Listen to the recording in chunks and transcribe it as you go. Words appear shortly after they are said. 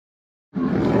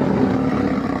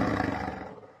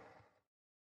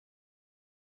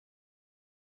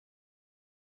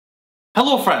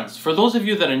Hello friends, for those of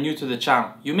you that are new to the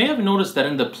channel, you may have noticed that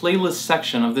in the playlist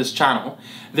section of this channel,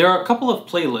 there are a couple of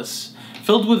playlists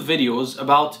filled with videos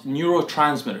about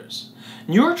neurotransmitters.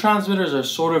 Neurotransmitters are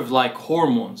sort of like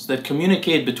hormones that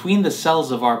communicate between the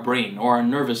cells of our brain or our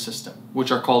nervous system, which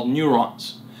are called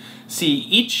neurons.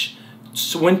 See,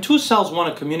 when two cells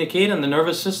want to communicate in the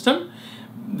nervous system,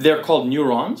 they're called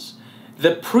neurons.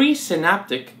 The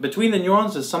presynaptic, between the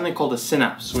neurons is something called a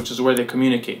synapse, which is where they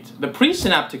communicate. The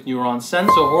presynaptic neuron sends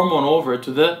a hormone over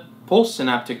to the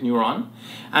postsynaptic neuron,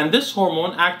 and this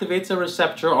hormone activates a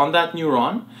receptor on that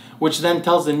neuron, which then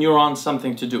tells the neuron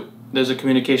something to do. There's a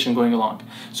communication going along.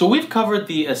 So we've covered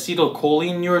the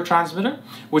acetylcholine neurotransmitter,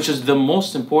 which is the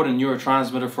most important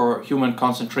neurotransmitter for human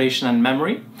concentration and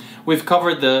memory. We've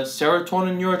covered the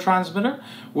serotonin neurotransmitter,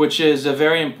 which is a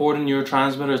very important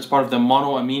neurotransmitter. It's part of the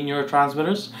monoamine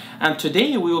neurotransmitters. And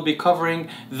today we will be covering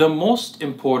the most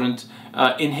important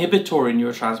inhibitory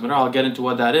neurotransmitter. I'll get into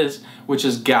what that is, which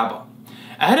is GABA.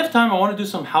 Ahead of time, I want to do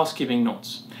some housekeeping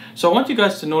notes. So I want you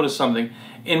guys to notice something.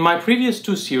 In my previous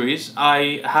two series,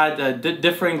 I had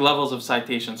differing levels of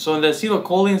citations. So in the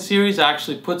acetylcholine series, I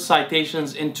actually put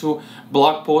citations into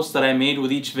blog posts that I made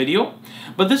with each video.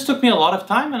 But this took me a lot of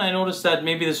time, and I noticed that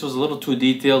maybe this was a little too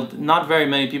detailed. Not very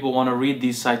many people want to read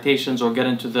these citations or get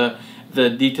into the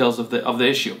details of the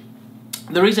issue.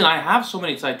 The reason I have so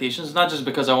many citations is not just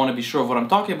because I want to be sure of what I'm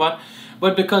talking about,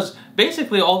 but because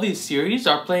basically all these series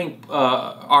are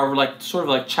sort of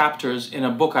like chapters in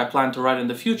a book I plan to write in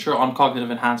the future on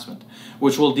cognitive enhancement,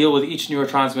 which will deal with each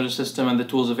neurotransmitter system and the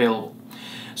tools available.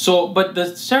 So, but the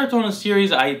serotonin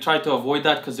series, I tried to avoid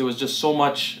that because there was just so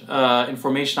much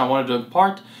information I wanted to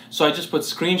impart. So I just put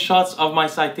screenshots of my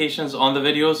citations on the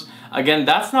videos. Again,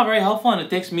 that's not very helpful and it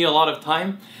takes me a lot of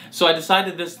time. So I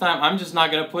decided this time I'm just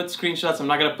not going to put screenshots. I'm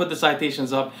not going to put the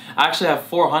citations up. I actually have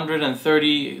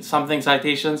 430 something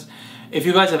citations. If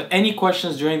you guys have any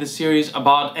questions during the series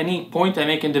about any point I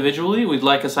make individually, we'd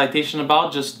like a citation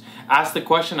about, just ask the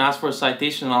question, ask for a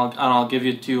citation, and I'll give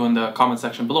it to you in the comment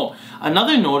section below.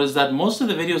 Another note is that most of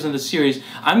the videos in the series,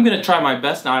 I'm going to try my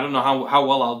best. Now, I don't know how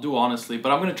well I'll do, honestly,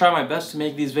 but I'm going to try my best to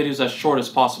make these videos as short as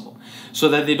possible so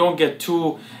that they don't get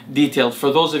too detailed.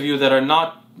 For those of you that are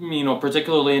not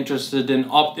particularly interested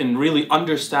in really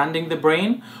understanding the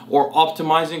brain or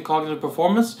optimizing cognitive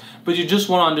performance, but you just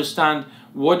want to understand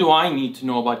what do I need to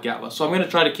know about GABA. So I'm going to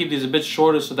try to keep these a bit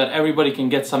shorter so that everybody can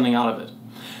get something out of it.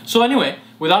 So anyway,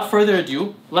 without further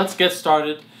ado, let's get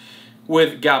started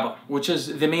with GABA, which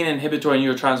is the main inhibitory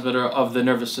neurotransmitter of the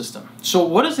nervous system. So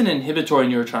what is an inhibitory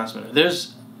neurotransmitter?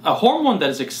 There's a hormone that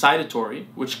is excitatory,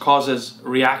 which causes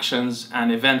reactions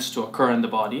and events to occur in the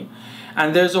body.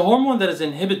 And there's a hormone that is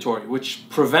inhibitory, which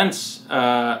prevents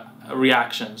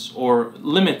reactions or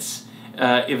limits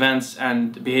events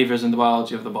and behaviors in the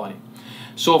biology of the body.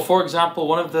 So, for example,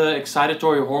 one of the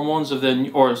excitatory hormones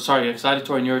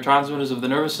excitatory neurotransmitters of the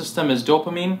nervous system is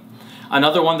dopamine.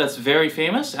 Another one that's very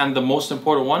famous and the most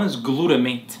important one is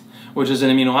glutamate, which is an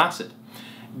amino acid.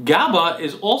 GABA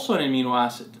is also an amino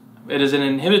acid. It is an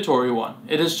inhibitory one.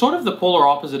 It is sort of the polar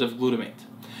opposite of glutamate.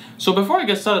 So before I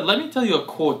get started, let me tell you a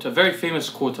quote, a very famous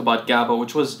quote about GABA,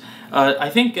 which was, I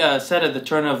think, said at the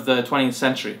turn of the 20th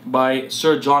century by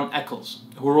Sir John Eccles,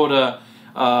 who wrote a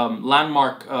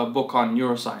landmark book on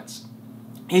neuroscience.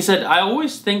 He said, "I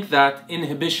always think that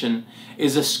inhibition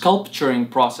is a sculpturing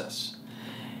process.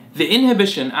 The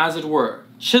inhibition, as it were,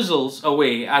 chisels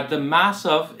away at the mass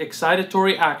of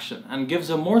excitatory action and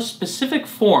gives a more specific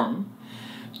form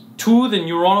to the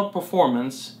neuronal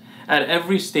performance at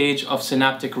every stage of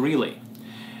synaptic relay."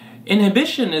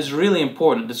 Inhibition is really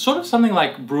important. It's sort of something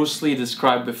like Bruce Lee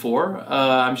described before.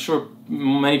 I'm sure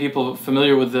many people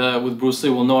familiar with Bruce Lee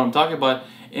will know what I'm talking about,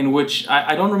 in which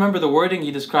I don't remember the wording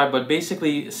he described, but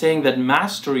basically saying that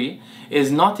mastery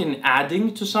is not in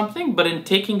adding to something, but in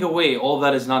taking away all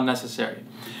that is not necessary.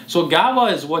 So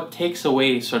GABA is what takes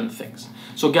away certain things.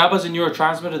 So GABA is a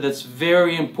neurotransmitter that's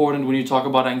very important when you talk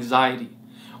about anxiety,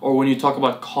 or when you talk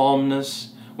about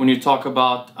calmness, when you talk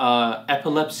about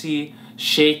epilepsy,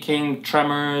 shaking,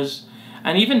 tremors,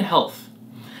 and even health.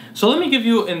 So let me give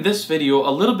you in this video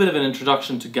a little bit of an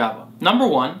introduction to GABA. Number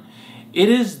one, it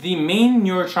is the main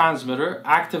neurotransmitter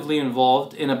actively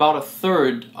involved in about a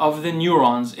third of the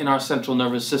neurons in our central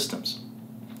nervous systems.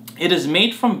 It is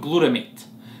made from glutamate,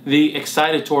 the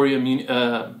excitatory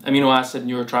amino acid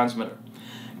neurotransmitter.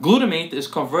 Glutamate is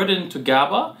converted into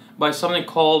GABA by something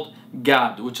called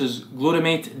GAD, which is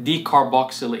glutamate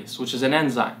decarboxylase, which is an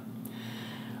enzyme.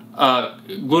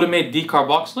 Glutamate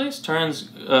decarboxylase turns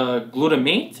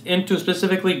glutamate into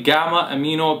specifically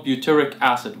gamma-aminobutyric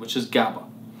acid, which is GABA.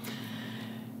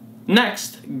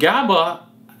 Next, GABA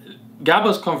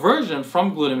GABA's conversion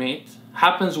from glutamate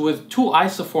happens with two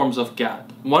isoforms of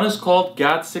GAD. One is called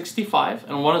GAD65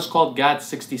 and one is called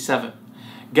GAD67.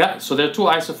 So there are two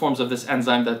isoforms of this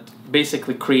enzyme that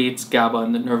basically creates GABA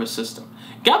in the nervous system.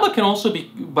 GABA can also be,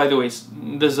 by the way,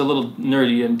 this is a little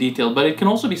nerdy in detail, but it can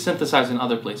also be synthesized in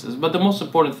other places. But the most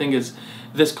important thing is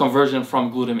this conversion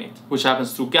from glutamate, which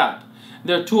happens through GAD.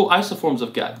 There are two isoforms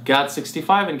of GAD,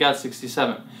 GAD65 and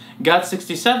GAD67.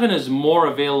 GAD67 is more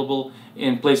available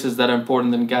in places that are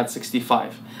important than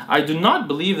GAD65. I do not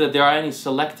believe that there are any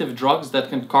selective drugs that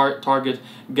can target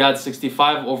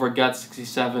GAD65 over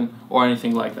GAD67 or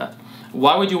anything like that.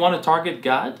 Why would you want to target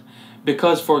GAD?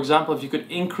 Because, for example, if you could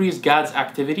increase GAD's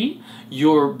activity,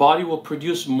 your body will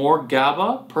produce more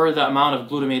GABA per the amount of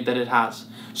glutamate that it has.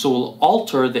 So it will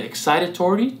alter the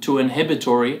excitatory to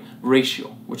inhibitory ratio,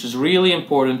 which is really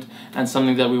important and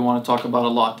something that we want to talk about a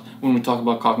lot when we talk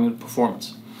about cognitive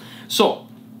performance. So,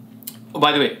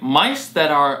 by the way, mice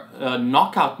that are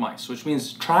knockout mice, which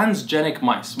means transgenic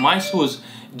mice, mice whose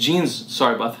genes,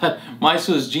 mice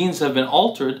whose genes have been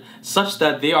altered such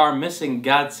that they are missing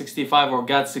GAD65 or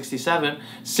GAD67,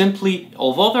 simply,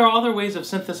 although there are other ways of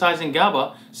synthesizing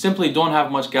GABA, simply don't have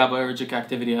much GABAergic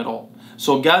activity at all.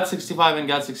 So GAD65 and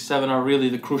GAD67 are really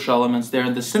the crucial elements there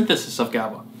in the synthesis of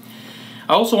GABA.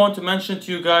 I also want to mention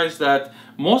to you guys that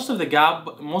most of the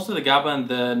GABA in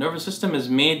the nervous system is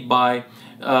made by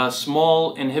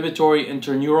small inhibitory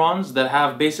interneurons that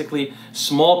have basically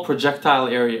small projectile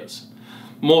areas.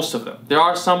 Most of them. There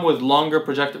are some with longer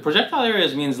projectile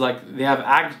areas. Means like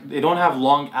they don't have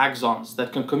long axons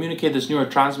that can communicate this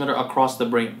neurotransmitter across the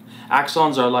brain.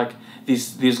 Axons are like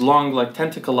these long, like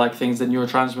tentacle-like things that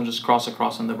neurotransmitters cross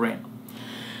across in the brain.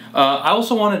 I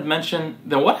also wanted to mention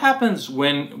that what happens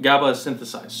when GABA is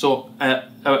synthesized. So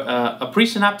a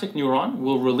presynaptic neuron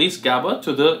will release GABA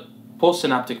to the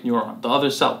postsynaptic neuron, the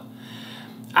other cell.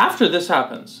 After this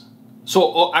happens,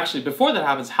 actually before that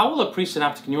happens, how will a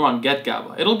presynaptic neuron get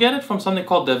GABA? It'll get it from something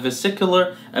called the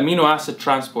vesicular amino acid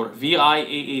transporter,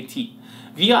 VIAAT.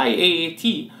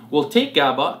 VIAAT will take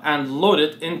GABA and load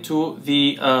it into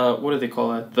the,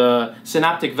 the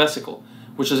synaptic vesicle,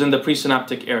 which is in the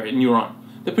presynaptic area, neuron.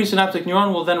 The presynaptic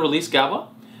neuron will then release GABA,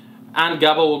 and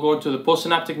GABA will go into the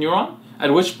postsynaptic neuron,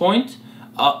 at which point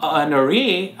an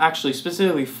array, actually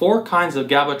specifically 4 kinds of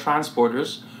GABA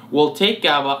transporters, will take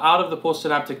GABA out of the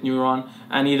postsynaptic neuron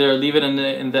and either leave it in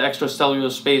the extracellular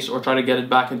space or try to get it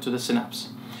back into the synapse.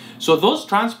 So those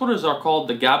transporters are called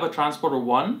the GABA transporter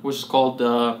 1, which is called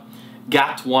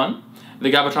GAT1, the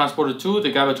GABA transporter 2,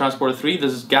 the GABA transporter 3,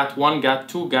 this is GAT1,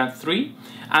 GAT2, GAT3,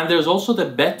 and there's also the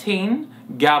betaine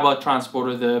GABA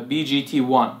transporter, the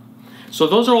BGT1. So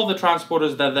those are all the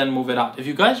transporters that then move it out. If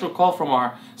you guys recall from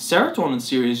our serotonin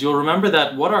series, you'll remember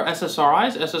that what are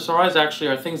SSRIs? SSRIs actually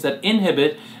are things that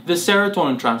inhibit the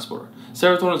serotonin transporter.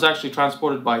 Serotonin is actually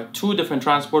transported by 2 different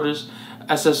transporters.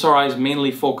 SSRIs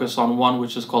mainly focus on one,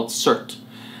 which is called SERT.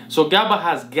 So GABA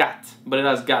has GAT, but it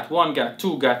has GAT1,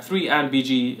 GAT2, GAT3, and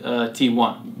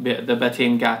BGT1, the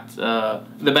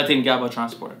betaine GABA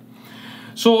transporter.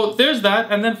 So there's that,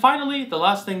 and then finally, the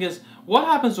last thing is, what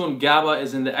happens when GABA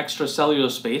is in the extracellular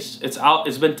space?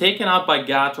 It's been taken out by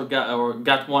GAT or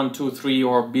GAT1, 2, 3,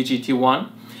 or BGT1,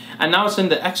 and now it's in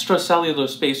the extracellular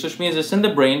space, which means it's in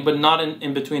the brain, but not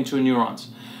in between 2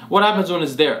 neurons. What happens when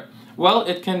it's there? Well,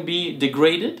 it can be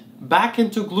degraded back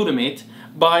into glutamate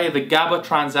by the GABA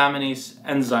transaminase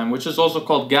enzyme, which is also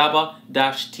called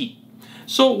GABA-T.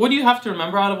 So what do you have to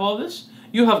remember out of all this?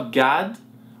 You have GAD,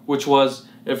 which was,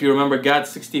 if you remember,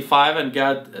 GAD65 and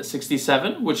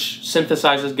GAD67, which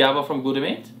synthesizes GABA from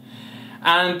glutamate.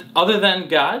 And other than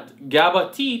GAD,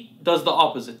 GABA-T does the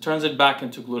opposite, turns it back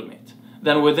into glutamate.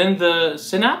 Then within the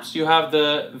synapse, you have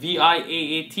the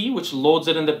VIAAT, which loads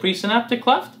it in the presynaptic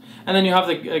cleft, and then you have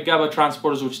the GABA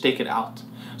transporters, which take it out.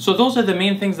 So those are the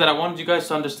main things that I wanted you guys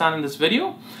to understand in this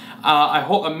video. I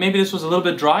hope maybe this was a little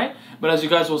bit dry, but as you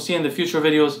guys will see in the future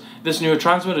videos, this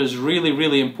neurotransmitter is really,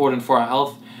 really important for our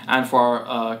health and for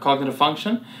our cognitive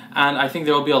function. And I think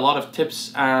there will be a lot of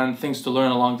tips and things to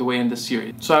learn along the way in this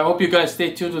series. So I hope you guys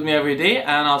stay tuned with me every day,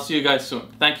 and I'll see you guys soon.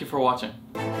 Thank you for watching.